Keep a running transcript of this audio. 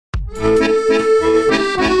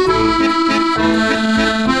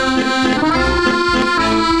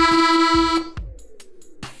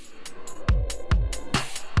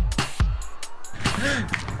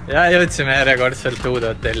ja jõudsime järjekordselt uude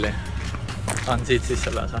hotelli. On siit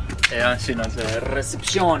sisse lasa? Jah, siin on see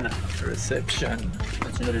receptsioon. Reception.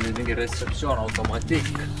 Siin oli nüüd mingi receptsioon automatik.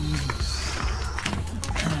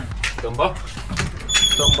 Tõmba.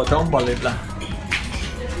 Tomba lilla.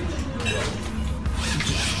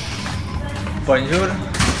 Bonjour.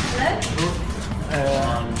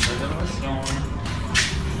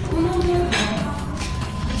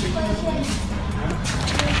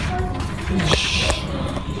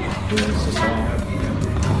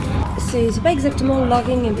 C'est pas exactement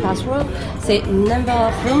login and password, c'est number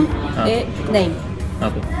of room et name.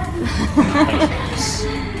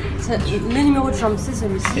 Le numéro de chambre, c'est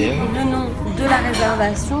celui-ci. Le nom de la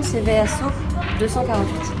réservation, c'est VSO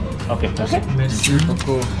 248. Ok, merci. Merci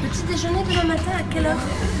beaucoup. Petit déjeuner demain matin, à quelle heure?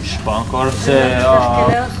 Je sais pas encore, c'est... Quelle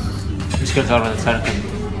heure? Mis kell sa arvad, et sa hääletad?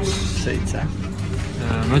 7.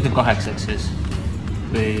 Ma ütlen 8 siis.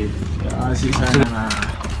 Või... Ja siis on...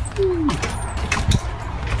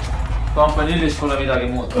 Kampanillis pole midagi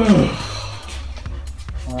muud.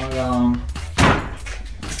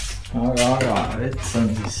 Aga vets on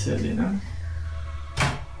siis selline.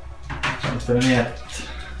 Ütleme nii, et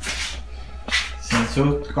see on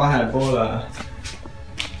suht 2,5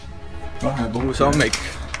 uus hommik.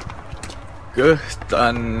 Kõht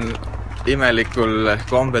on imelikul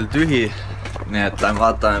kombel tühi, nii et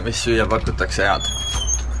vaatame, mis süüa pakutakse head.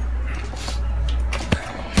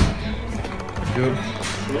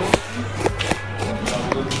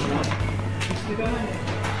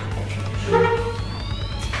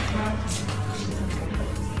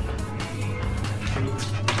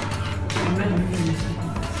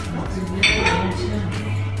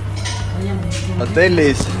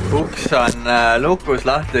 Hotellis uks on lukus,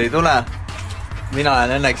 lahti ei tule. Mina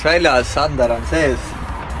olen õnneks väljas, Sander on sees.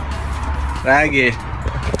 Räägi,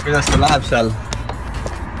 kuidas sul läheb seal?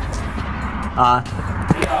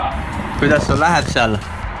 Kuidas sul läheb seal?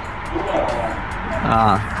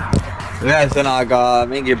 Ühesõnaga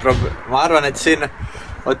mingi ma arvan, et siin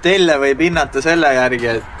hotelle võib hinnata selle järgi,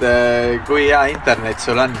 et kui hea internet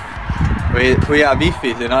sul on või kui hea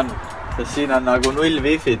wifi siin on. Sest siin on nagu 0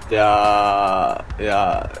 wifit ja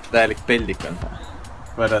täielik peldik on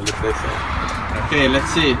võrreldes teistele. Okei,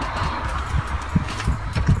 let's see.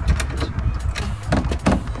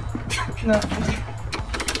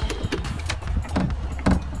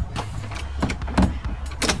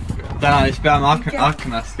 Täna vist peame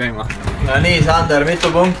aknast käima. No nii, Sander,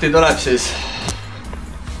 mitu punkti tuleb siis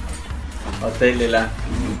hotellile?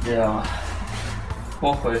 Ja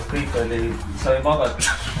pohhu, et kõik oli, sai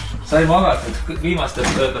magatud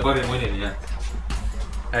viimastest öelda parim uni, nii et.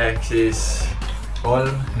 Ehk siis 3,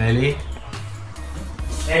 4.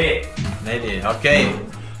 4, okei.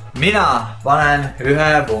 Mina panen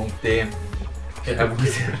 1 punkti.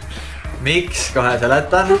 Miks? Kohe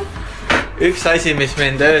seletan. Üks asi, mis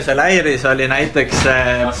mind öösel häiris, oli näiteks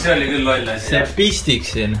see oli küll loll asi. See pistik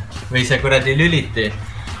siin või see kuradi lüliti.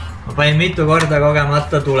 Ma panin mitu korda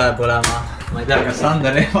kogemata tule põlema. Ma ei tea, kas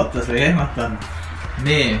Sander ehmatas või ehmatan.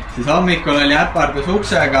 Nii, siis hommikul oli äpardus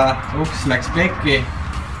uksega, uks läks pekki,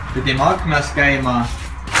 pidime aknas käima,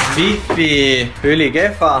 wifi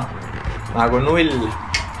ülikehva, nagu 0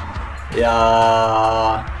 ja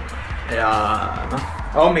noh,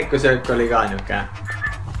 hommikusöök oli ka niuke.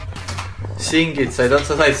 Singid said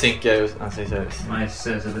otsa, said sink ja juus, see ei söö vist. Ma ei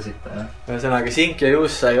söö seda sitta, jah. Ühesõnaga sink ja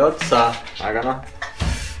juus sai otsa, aga noh.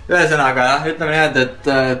 Ühesõnaga jah, ütleme nii, et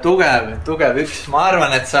tugev üks. Ma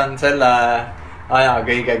arvan, et see on selle aja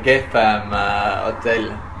kõige kehvem hotell,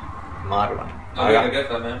 ma arvan. Kõige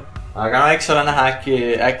kehvem, jah. Aga no eks ole näha,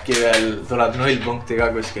 äkki veel tuleb 0 punkti ka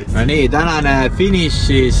kuskilt. No nii, tänane finish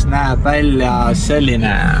siis näeb välja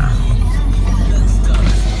selline.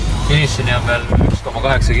 Finishini on veel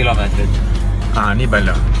 1,8 kilomeetrit. Nii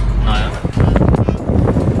palju? No jah.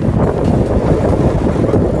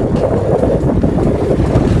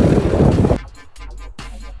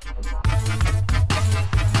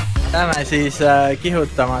 Lähme siis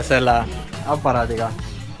kihutama selle aparaadiga.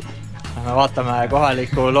 Me vaatame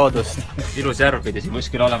kohalikku loodust. Ilus järv pidi siin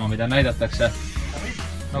kuskil olema, mida näidatakse.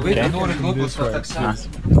 No kõik tuurid tutvustatakse.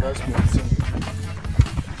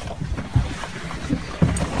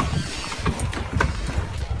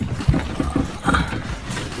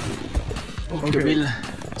 Okay.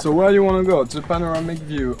 So where do you want to go? To the panoramic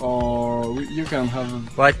view, or you can have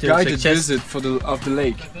a guided visit of the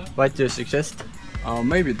lake? What do you suggest?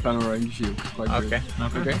 Maybe the panoramic view. Okay.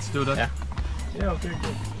 Let's do that. Yeah, okay,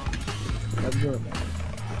 cool. Let's go.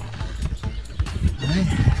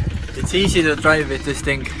 It's easy to drive with this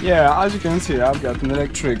thing. Yeah, as you can see, I've got an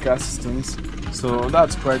electric assistance, so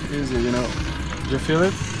that's quite easy, you know. Do you feel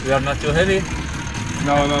it? We are not too heavy.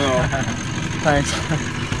 No. Thanks.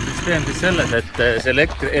 Süsteem siis selles, et see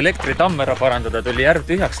elektritamm ära parandada tuli järv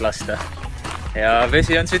tühjaks lasta. Ja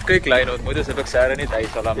vesi on siit kõik läinud, muidu see peaks ääreni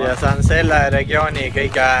täis olema. Ja see on selle regiooni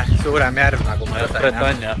kõige suurem järv, nagu ma ütlen.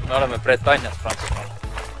 Bretagne. Me oleme Bretagnas Prantsusmaal.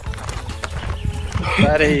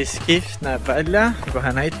 Päris kihvt näeb välja,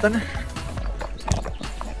 kohe näitan.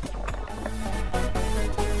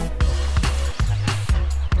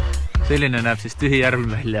 Selline näeb siis tühi järv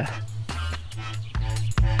välja.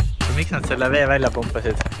 Miks nad selle vee välja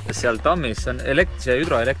pumpasid? Seal tammis on see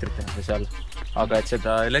hüdroelektrit tehti seal. Aga et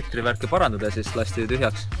seda elektrivärki parandada, siis lasti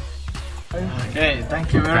tühjaks. Okay,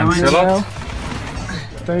 thank you very much.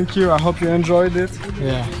 Thank you, I hope you enjoyed it.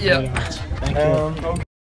 Yeah. Thank you.